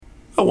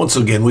Once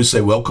again, we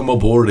say welcome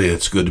aboard.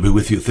 It's good to be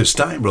with you at this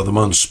time. Brother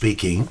Munn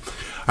speaking.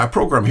 Our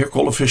program here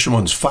called A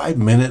Fisherman's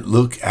 5-Minute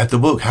Look at the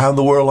Book. How in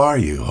the world are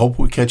you? Hope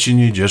we're catching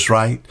you just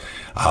right.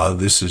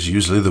 This is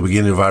usually the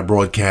beginning of our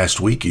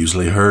broadcast week,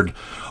 usually heard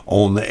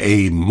on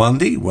a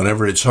Monday,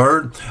 whenever it's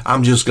heard.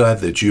 I'm just glad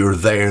that you're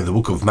there. The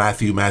book of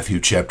Matthew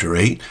chapter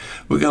 8.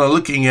 We're going to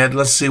looking at,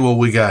 let's see what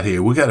we got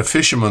here. We got a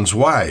fisherman's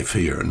wife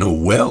here. No,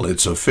 well,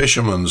 it's a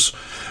fisherman's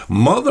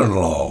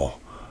mother-in-law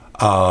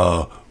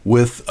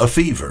with a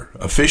fever.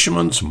 A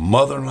fisherman's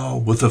mother-in-law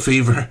with a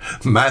fever.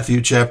 Matthew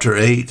chapter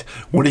 8.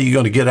 What are you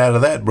going to get out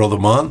of that, Brother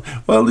Munn?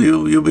 Well,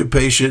 you'll be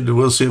patient.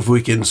 We'll see if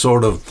we can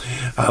sort of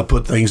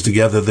put things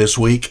together this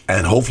week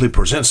and hopefully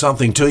present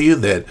something to you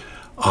that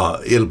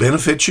it'll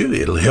benefit you.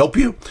 It'll help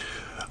you.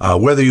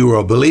 Whether you're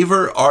a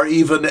believer or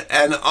even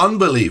an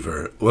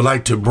unbeliever, would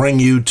like to bring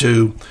you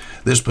to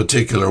this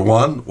particular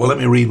one. Well, let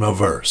me read my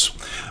verse.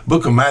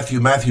 Book of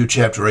Matthew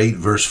chapter 8,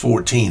 verse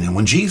 14. And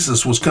when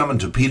Jesus was coming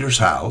to Peter's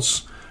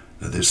house,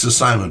 now this is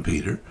Simon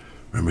Peter.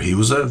 Remember, he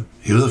was a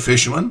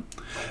fisherman.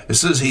 It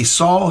says he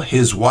saw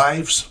his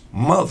wife's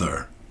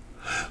mother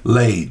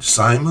laid.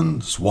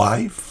 Simon's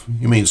wife?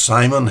 You mean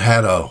Simon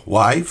had a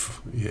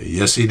wife?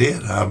 Yes, he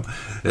did.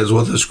 That's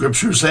what the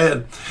scripture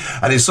said.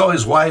 And he saw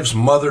his wife's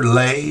mother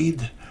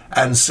laid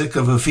and sick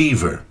of a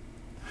fever.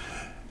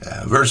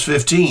 Verse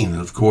 15,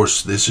 of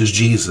course, this is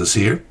Jesus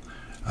here.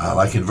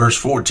 Like in verse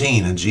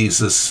 14, and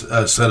Jesus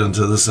said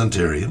unto the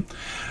centurion.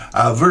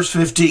 Verse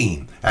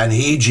 15, and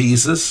he,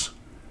 Jesus,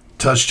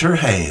 touched her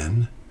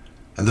hand,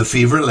 and the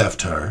fever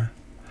left her,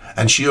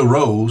 and she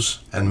arose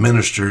and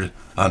ministered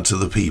unto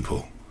the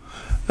people.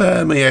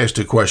 Let me ask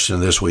you a question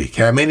this week.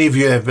 How many of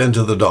you have been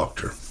to the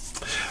doctor?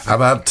 How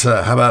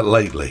about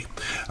lately?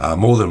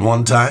 More than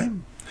one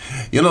time?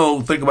 You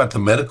know, think about the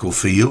medical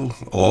field.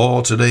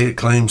 Today it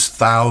claims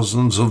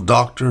thousands of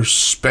doctors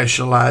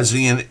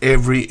specializing in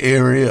every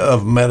area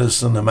of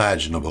medicine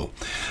imaginable.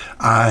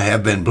 I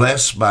have been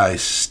blessed by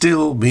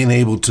still being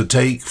able to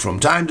take,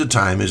 from time to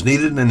time, as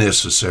needed and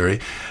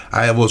necessary,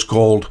 I have what's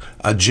called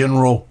a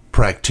general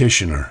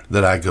practitioner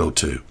that I go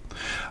to.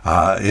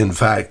 In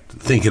fact,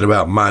 thinking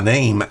about my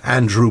name,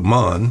 Andrew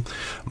Munn,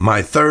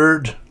 my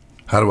third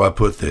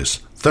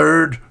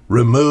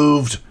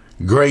removed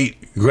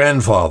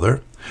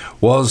great-grandfather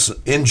was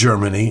in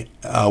Germany,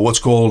 what's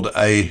called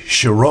a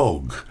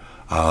chirurg.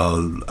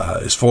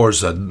 As far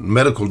as a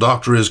medical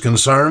doctor is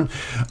concerned,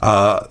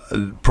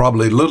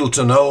 probably little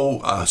to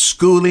no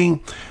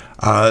schooling,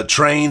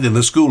 trained in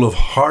the school of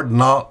hard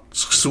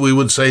knocks. We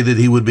would say that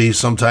he would be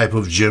some type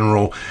of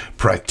general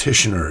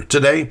practitioner.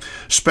 Today,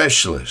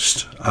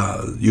 specialist.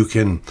 You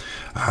can,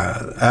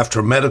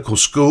 after medical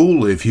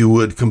school, if you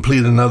would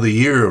complete another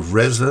year of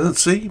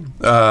residency,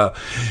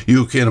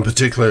 you can, in a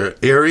particular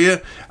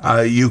area,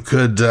 you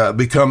could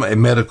become a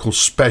medical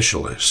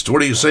specialist.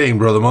 What are you saying,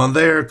 Brother Munn?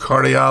 There,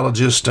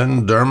 cardiologist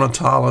and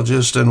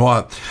dermatologist and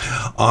what?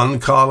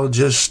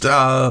 Oncologist.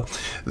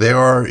 There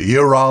are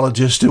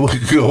urologists. It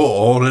would go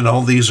on and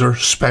on. These are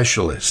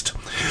specialists.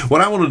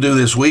 What I want to do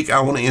this week,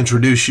 I want to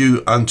introduce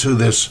you unto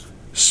this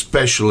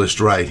specialist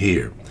right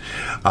here.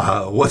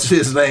 What's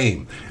his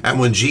name?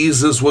 And when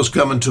Jesus was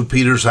coming to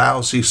Peter's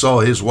house, he saw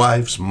his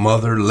wife's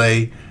mother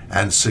lay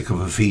and sick of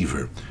a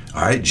fever.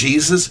 All right,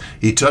 Jesus,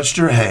 he touched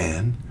her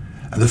hand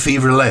and the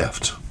fever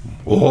left.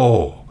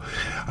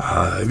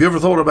 Have you ever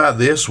thought about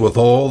this with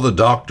all the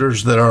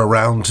doctors that are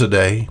around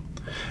today,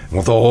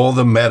 with all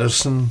the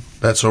medicine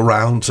that's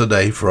around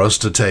today for us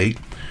to take?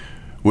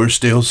 We're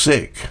still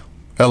sick.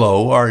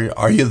 Hello,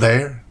 are you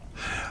there?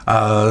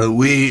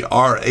 We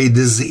are a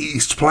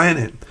diseased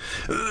planet,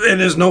 and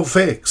there's no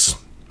fix.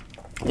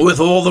 With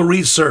all the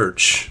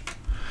research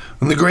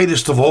and the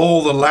greatest of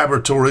all the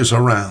laboratories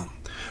around,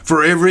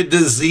 for every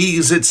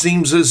disease, it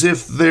seems as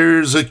if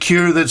there's a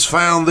cure that's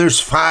found. There's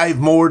 5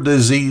 more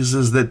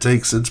diseases that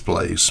takes its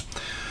place.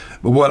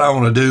 But what I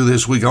want to do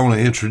this week, I want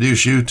to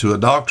introduce you to a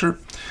doctor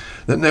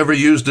that never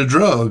used a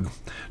drug,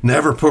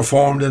 never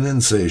performed an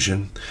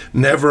incision,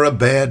 never a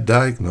bad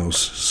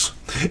diagnosis.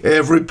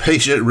 Every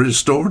patient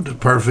restored to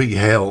perfect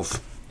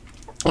health.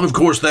 And of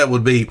course, that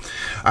would be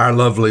our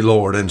lovely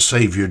Lord and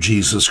Savior,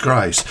 Jesus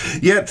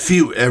Christ. Yet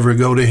few ever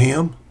go to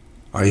him.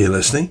 Are you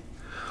listening?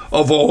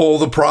 Of all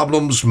the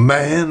problems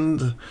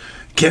man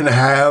can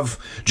have,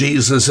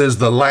 Jesus is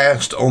the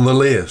last on the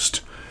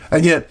list.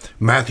 And yet,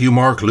 Matthew,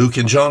 Mark, Luke,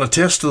 and John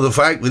attest to the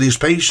fact that these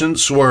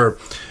patients were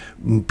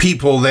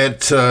people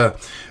that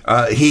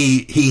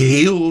he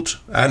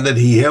healed and that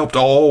he helped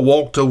all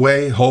walked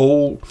away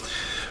whole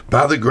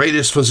by the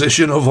greatest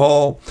physician of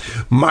all,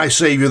 my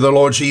Savior, the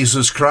Lord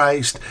Jesus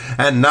Christ.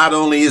 And not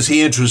only is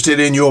he interested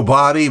in your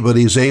body, but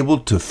he's able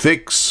to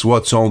fix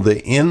what's on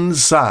the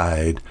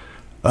inside,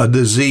 a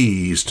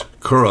diseased,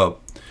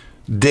 corrupt,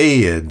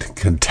 dead,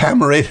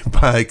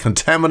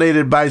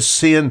 contaminated by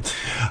sin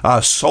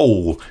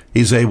soul.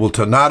 He's able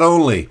to not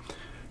only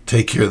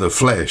take care of the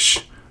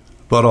flesh,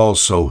 but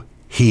also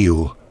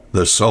heal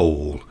the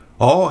soul.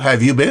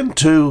 Have you been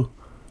to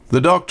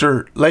the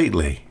doctor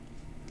lately?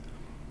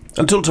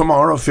 Until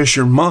tomorrow,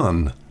 Fisher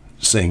Munn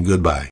saying goodbye.